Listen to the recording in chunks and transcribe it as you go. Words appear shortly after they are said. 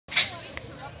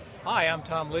Hi, I'm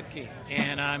Tom Lidke,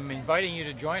 and I'm inviting you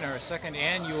to join our second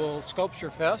annual Sculpture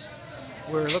Fest.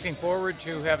 We're looking forward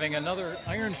to having another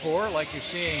iron pour like you're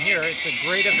seeing here. It's a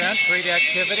great event, great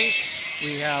activity.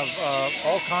 We have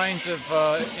all kinds of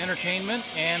entertainment,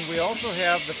 and we also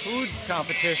have the food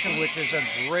competition, which is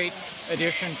a great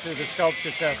addition to the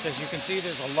Sculpture Fest. As you can see,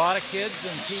 there's a lot of kids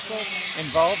and people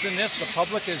involved in this. The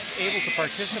public is able to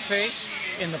participate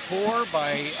in the pour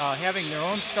by having their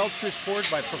own sculptures poured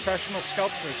by professional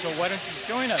sculptors. So why don't you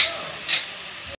join us?